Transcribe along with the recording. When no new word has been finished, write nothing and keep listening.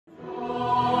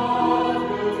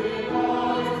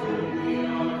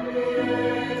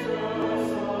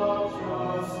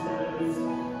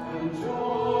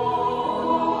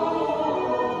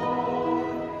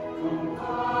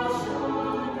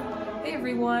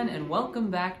everyone, and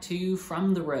welcome back to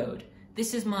From the Road.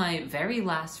 This is my very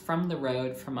last From the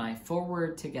Road for my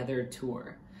Forward Together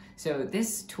tour. So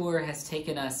this tour has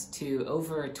taken us to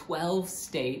over 12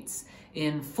 states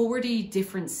in 40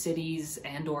 different cities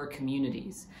and or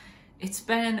communities. It's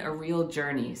been a real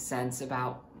journey since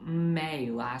about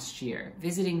May last year,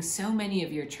 visiting so many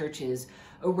of your churches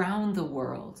around the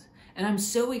world. And I'm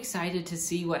so excited to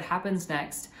see what happens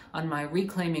next on my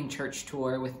Reclaiming Church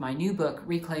tour with my new book,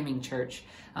 Reclaiming Church,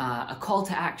 A Call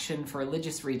to Action for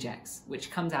Religious Rejects, which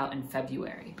comes out in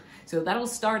February. So that'll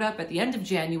start up at the end of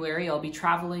January. I'll be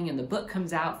traveling and the book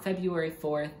comes out February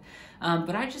 4th.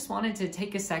 But I just wanted to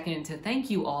take a second to thank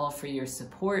you all for your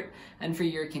support and for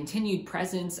your continued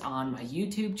presence on my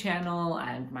YouTube channel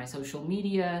and my social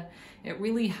media. It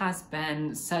really has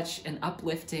been such an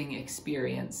uplifting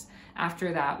experience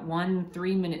after that 1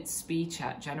 3-minute speech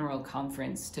at General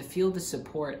Conference. To feel the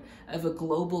support of a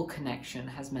global connection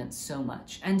has meant so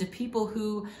much. And to people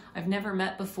who I've never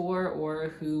met before or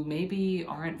who maybe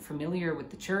aren't familiar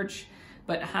with the church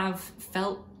but have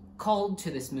felt called to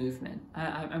this movement.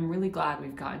 I'm really glad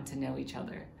we've gotten to know each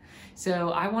other. So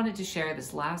I wanted to share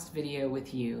this last video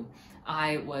with you.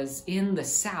 I was in the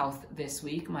South this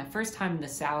week, my first time in the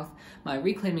South. My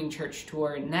Reclaiming Church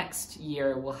tour next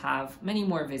year will have many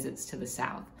more visits to the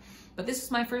South. But this is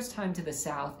my first time to the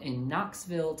South in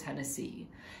Knoxville, Tennessee.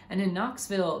 And in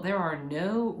Knoxville, there are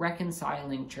no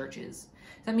reconciling churches.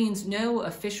 That means no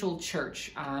official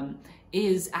church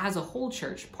is, as a whole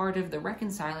church, part of the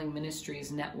Reconciling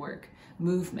Ministries Network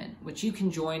movement, which you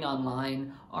can join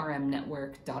online,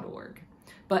 rmnetwork.org.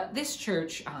 But this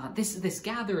church, this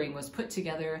gathering was put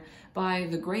together by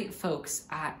the great folks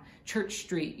at Church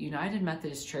Street United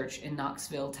Methodist Church in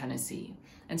Knoxville, Tennessee.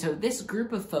 And so this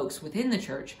group of folks within the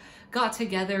church got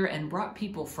together and brought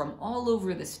people from all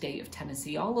over the state of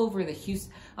Tennessee, all over the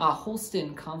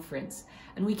Holston Conference.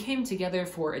 And we came together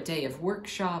for a day of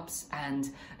workshops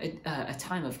and a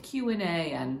time of Q&A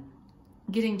and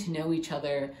getting to know each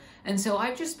other. And so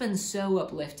I've just been so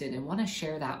uplifted and want to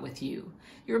share that with you.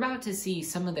 You're about to see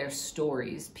some of their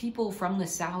stories, people from the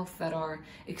South that are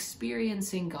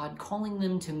experiencing God calling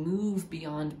them to move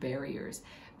beyond barriers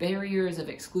of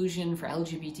exclusion for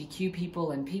LGBTQ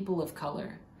people and people of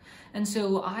color. And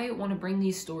so I want to bring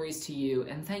these stories to you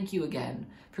and thank you again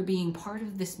for being part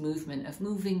of this movement of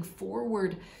moving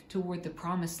forward toward the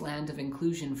promised land of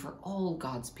inclusion for all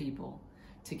God's people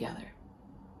together.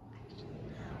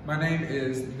 My name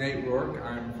is Nate Rourke.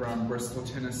 I'm from Bristol,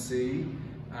 Tennessee.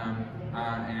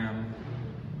 I am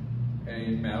a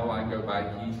male. I go by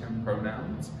he, him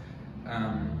pronouns.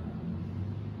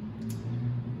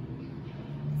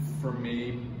 For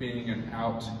me, being an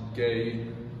out gay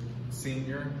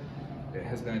senior, it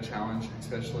has been a challenge,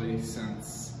 especially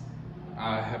since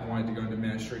I have wanted to go into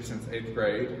ministry since 8th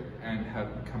grade and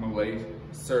have become a lay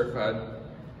certified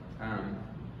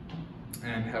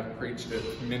and have preached at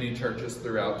many churches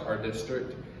throughout our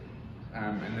district,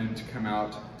 and then to come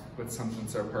out with something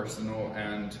so personal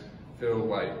and feel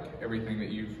like everything that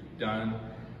you've done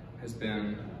has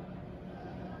been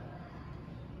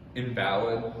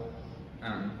invalid.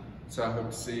 So I hope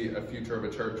to see a future of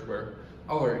a church where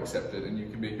all are accepted and you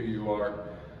can be who you are,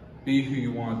 be who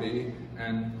you want to be,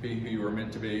 and be who you were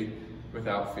meant to be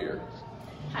without fear.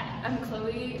 Hi, I'm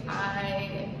Chloe.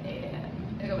 I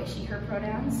go with she, her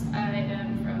pronouns. I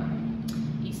am from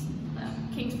East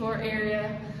Kingsport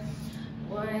area.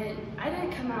 I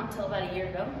didn't come out until about a year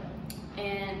ago,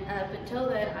 and up until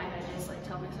then I had just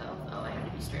tell myself, oh, I have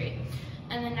to be straight.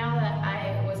 And then now that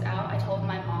I was out, I told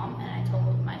my mom and I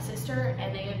told my sister,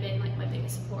 and they have been my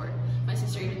biggest support. My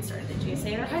sister even started the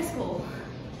GSA in her high school,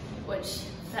 which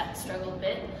that struggled a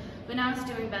bit, but now it's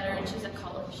doing better and she's at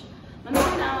college. My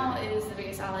mom now is the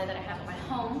biggest ally that I have at my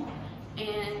home,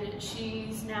 and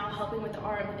she's now helping with the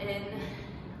RM in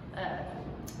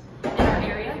our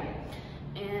area,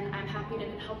 and I'm happy to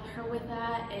help her with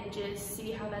that and just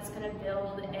see how that's going to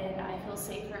build. And I feel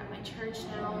safer at my church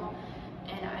now,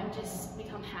 and I'm just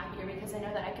become happier because I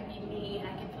know that I can be me and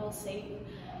I can feel safe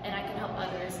and I can help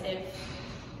others if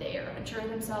they are unsure of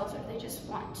themselves or if they just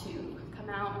want to come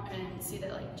out and see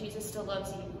that Jesus still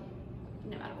loves you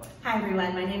no matter what. Hi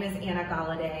everyone, my name is Anna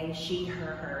Galladay, she,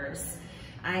 her, hers.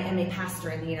 I am a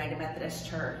pastor in the United Methodist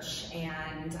Church,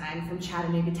 and I'm from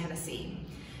Chattanooga, Tennessee.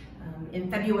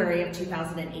 In February of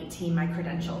 2018, my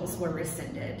credentials were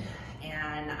rescinded,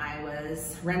 and I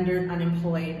was rendered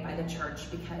unemployed by the church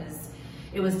because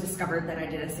it was discovered that I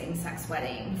did a same-sex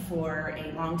wedding for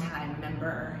a longtime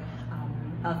member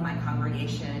of my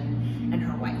congregation and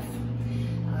her wife.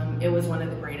 It was one of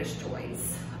the greatest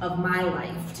joys of my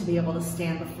life to be able to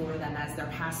stand before them as their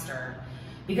pastor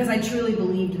because I truly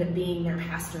believed that being their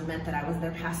pastor meant that I was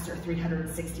their pastor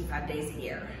 365 days a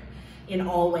year, in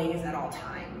all ways, at all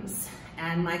times.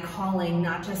 And my calling,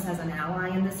 not just as an ally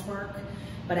in this work,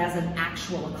 but as an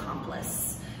actual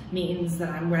accomplice, means that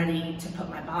I'm ready to put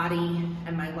my body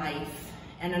and my life,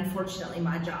 and unfortunately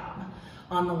my job,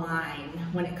 on the line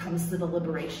when it comes to the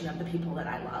liberation of the people that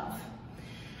I love.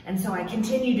 And so I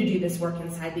continue to do this work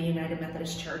inside the United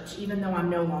Methodist Church, even though I'm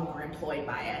no longer employed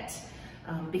by it,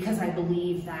 because I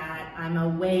believe that I'm a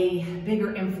way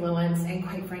bigger influence and,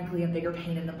 quite frankly, a bigger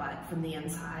pain in the butt from the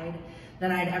inside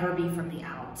than I'd ever be from the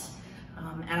out.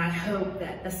 And I hope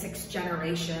that the 6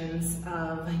 generations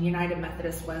of United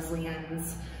Methodist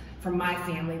Wesleyans from my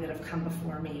family that have come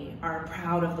before me are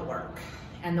proud of the work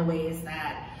and the ways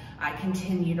that I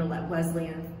continue to let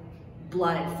Wesleyan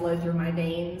blood flow through my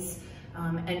veins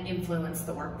and influence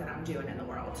the work that I'm doing in the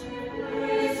world.